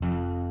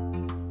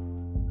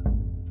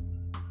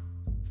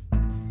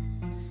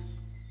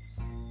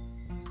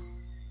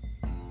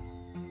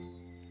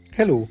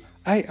Hello,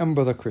 I am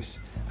Brother Chris,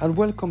 and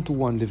welcome to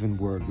One Living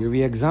Word, where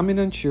we examine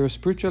and share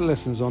spiritual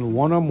lessons on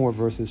one or more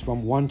verses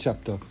from one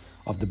chapter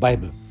of the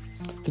Bible.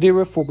 Today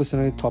we're focusing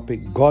on the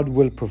topic, God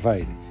will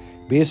provide,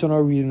 based on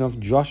our reading of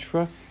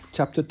Joshua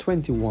chapter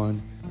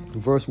 21,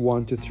 verse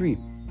 1 to 3.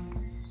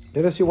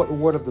 Let us hear what the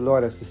word of the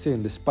Lord has to say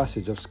in this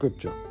passage of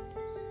Scripture.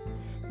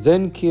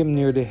 Then came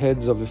near the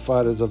heads of the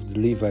fathers of the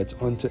Levites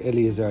unto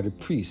Eleazar the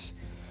priest,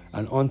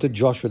 and unto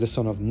Joshua the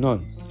son of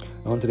Nun,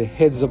 and unto the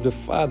heads of the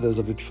fathers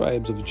of the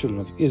tribes of the children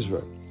of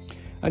Israel.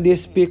 And they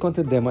spake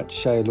unto them at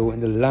Shiloh in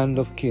the land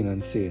of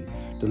Canaan, saying,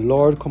 The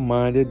Lord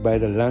commanded by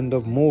the hand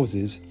of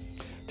Moses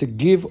to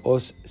give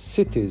us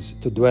cities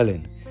to dwell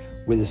in,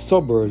 with the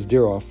suburbs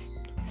thereof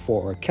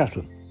for our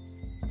cattle.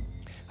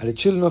 And the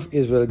children of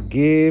Israel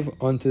gave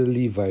unto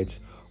the Levites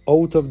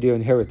out of their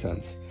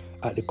inheritance,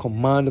 at the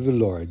command of the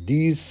Lord,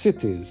 these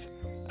cities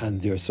and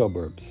their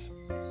suburbs.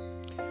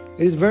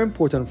 It is very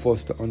important for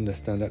us to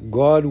understand that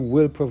God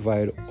will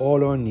provide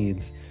all our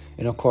needs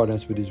in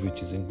accordance with His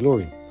riches and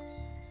glory.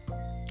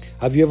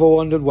 Have you ever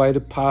wondered why the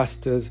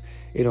pastors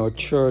in our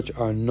church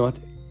are not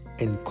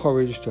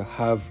encouraged to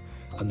have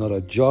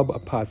another job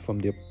apart from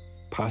their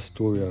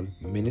pastoral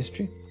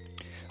ministry?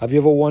 Have you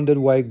ever wondered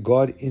why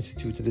God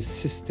instituted a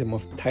system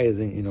of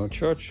tithing in our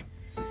church?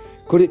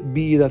 Could it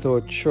be that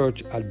our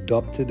church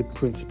adopted the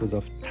principles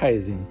of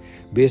tithing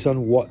based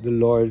on what the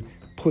Lord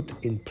put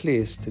in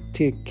place to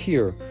take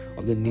care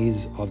of the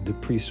needs of the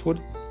priesthood?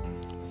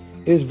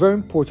 It is very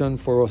important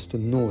for us to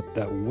note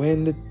that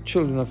when the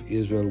children of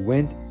Israel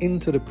went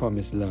into the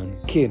promised land,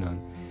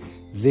 Canaan,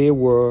 they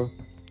were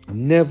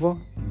never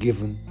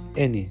given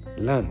any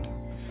land.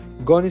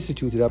 God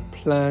instituted a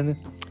plan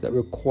that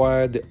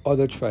required the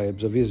other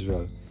tribes of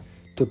Israel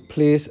to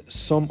place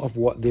some of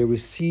what they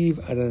receive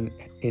as an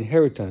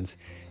inheritance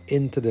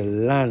into the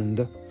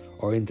land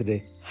or into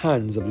the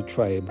hands of the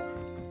tribe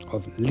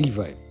of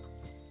Levi.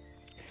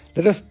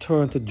 Let us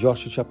turn to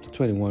Joshua chapter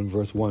 21,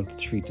 verse 1 to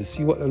 3 to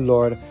see what the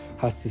Lord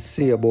has to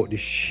say about the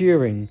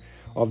sharing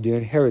of the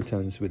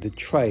inheritance with the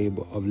tribe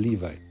of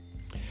Levi.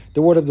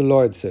 The word of the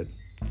Lord said,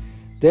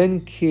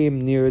 Then came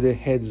near the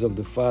heads of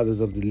the fathers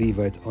of the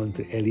Levites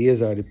unto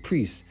Eleazar the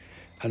priest,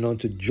 and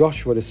unto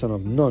Joshua the son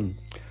of Nun,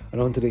 and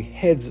unto the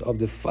heads of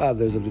the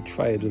fathers of the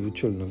tribes of the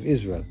children of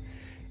Israel.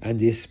 And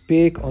they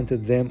spake unto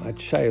them at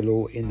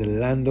Shiloh in the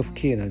land of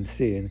Canaan,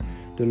 saying,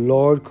 The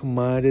Lord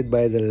commanded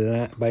by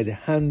the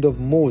hand of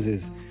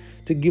Moses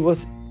to give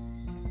us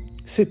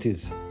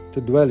cities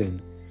to dwell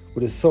in,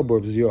 with the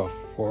suburbs thereof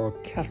for our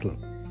cattle.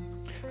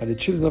 And the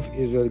children of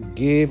Israel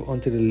gave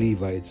unto the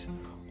Levites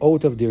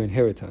out of their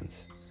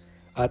inheritance,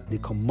 at the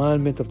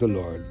commandment of the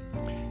Lord,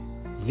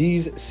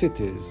 these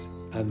cities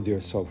and their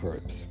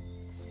suburbs.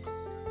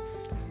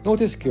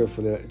 Notice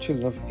carefully that the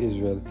children of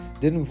Israel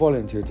didn't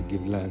volunteer to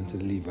give land to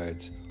the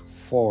Levites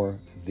for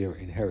their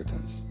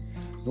inheritance.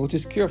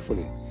 Notice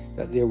carefully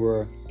that they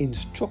were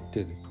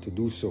instructed to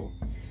do so.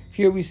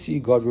 Here we see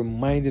God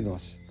reminding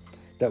us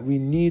that we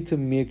need to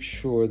make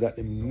sure that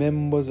the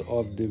members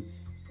of the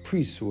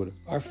priesthood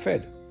are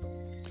fed.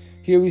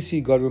 Here we see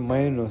God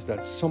reminding us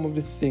that some of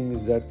the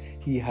things that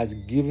He has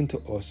given to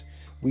us,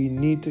 we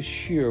need to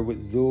share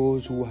with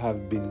those who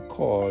have been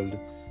called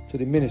to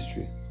the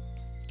ministry.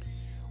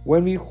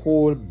 When we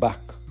hold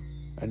back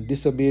and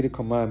disobey the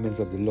commandments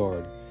of the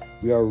Lord,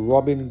 we are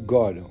robbing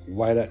God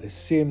while at the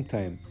same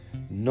time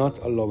not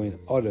allowing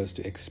others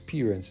to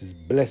experience His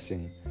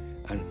blessing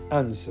and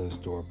answers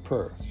to our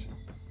prayers.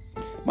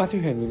 Matthew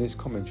Henry, in his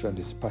commentary on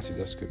this passage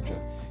of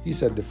Scripture, he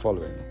said the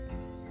following: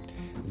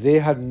 They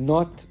had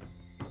not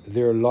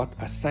their lot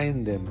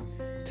assigned them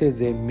till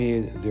they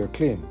made their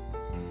claim.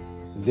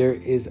 There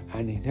is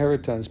an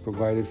inheritance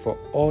provided for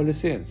all the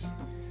saints,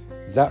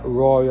 that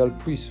royal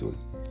priesthood.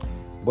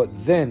 But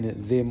then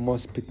they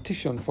must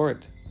petition for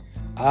it.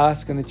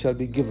 Ask and it shall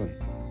be given.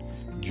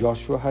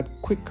 Joshua had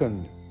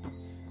quickened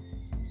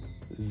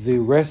the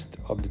rest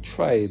of the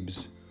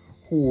tribes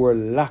who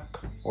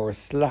were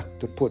slack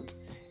to put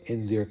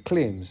in their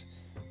claims,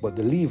 but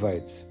the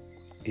Levites,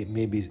 it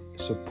may be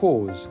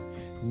supposed,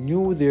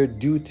 knew their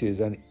duties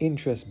and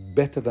interests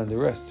better than the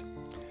rest,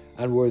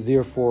 and were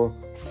therefore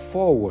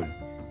forward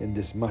in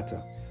this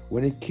matter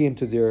when it came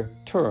to their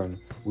turn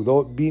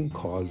without being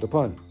called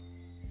upon.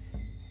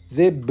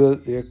 They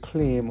built their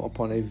claim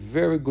upon a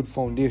very good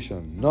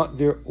foundation, not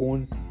their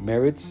own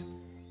merits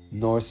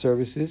nor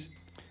services,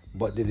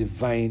 but the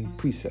divine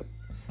precept.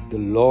 The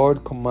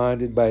Lord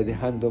commanded by the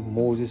hand of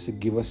Moses to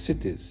give us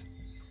cities,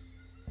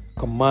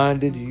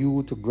 commanded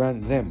you to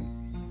grant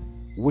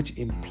them, which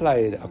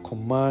implied a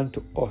command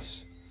to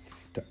us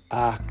to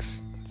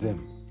ask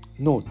them.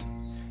 Note,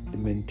 the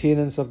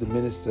maintenance of the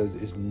ministers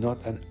is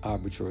not an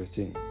arbitrary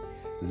thing,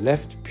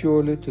 left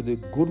purely to the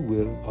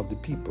goodwill of the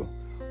people,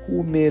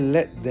 who may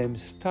let them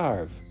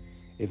starve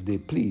if they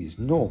please.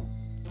 No,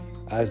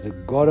 as the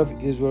God of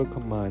Israel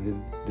commanded,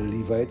 the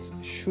Levites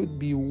should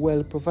be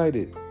well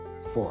provided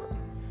for.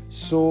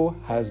 So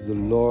has the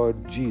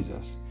Lord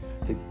Jesus,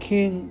 the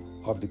King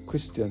of the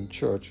Christian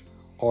church,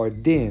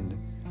 ordained,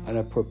 and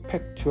a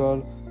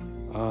perpetual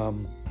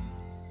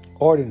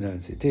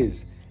ordinance it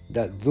is,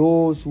 that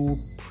those who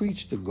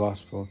preach the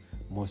gospel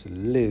must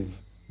live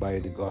by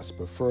the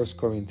gospel. 1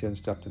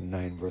 Corinthians chapter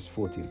 9 verse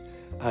 14,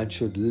 and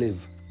should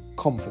live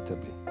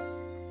comfortably.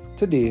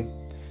 Today,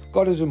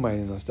 God is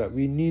reminding us that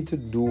we need to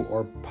do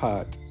our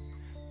part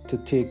to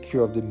take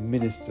care of the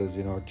ministers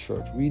in our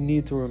church. We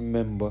need to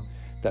remember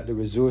that the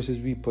resources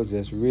we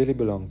possess really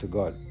belong to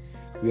God.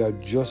 We are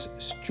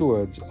just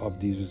stewards of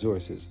these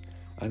resources,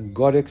 and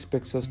God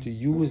expects us to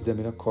use them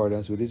in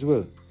accordance with His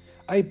will.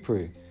 I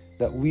pray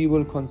that we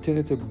will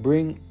continue to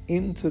bring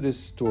into this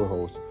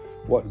storehouse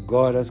what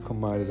God has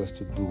commanded us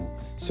to do,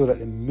 so that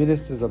the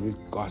ministers of His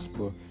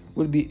gospel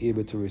will be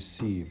able to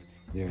receive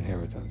their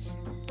inheritance.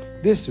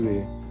 This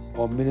way,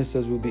 our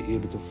ministers will be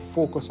able to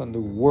focus on the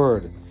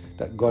word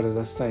that God has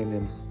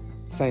assigned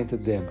to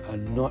them,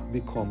 and not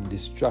become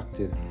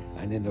distracted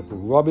and end up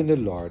robbing the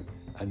Lord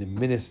and the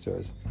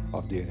ministers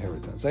of their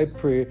inheritance. I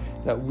pray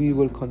that we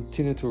will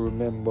continue to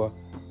remember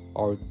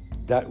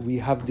that we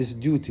have this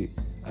duty,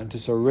 and to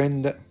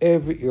surrender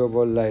every area of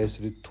our lives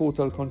to the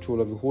total control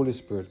of the Holy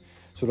Spirit,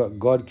 so that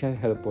God can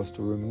help us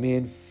to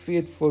remain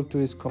faithful to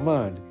His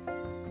command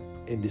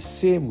in the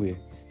same way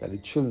that the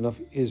children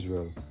of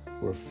Israel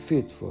were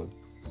faithful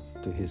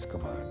to His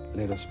command.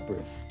 Let us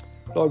pray.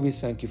 Lord, we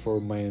thank You for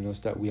reminding us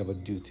that we have a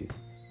duty.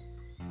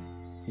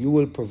 You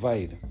will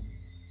provide.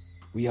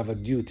 We have a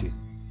duty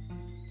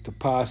to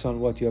pass on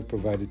what You have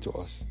provided to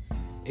us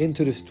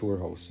into the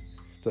storehouse,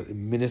 so that the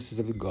ministers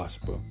of the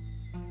gospel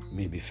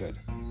may be fed.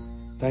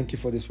 Thank You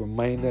for this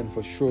reminder and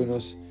for showing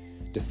us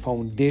the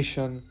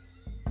foundation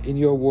in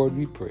Your word,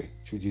 we pray,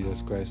 through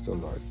Jesus Christ our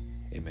Lord.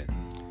 Amen.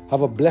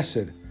 Have a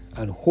blessed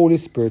and Holy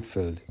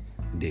Spirit-filled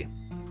day.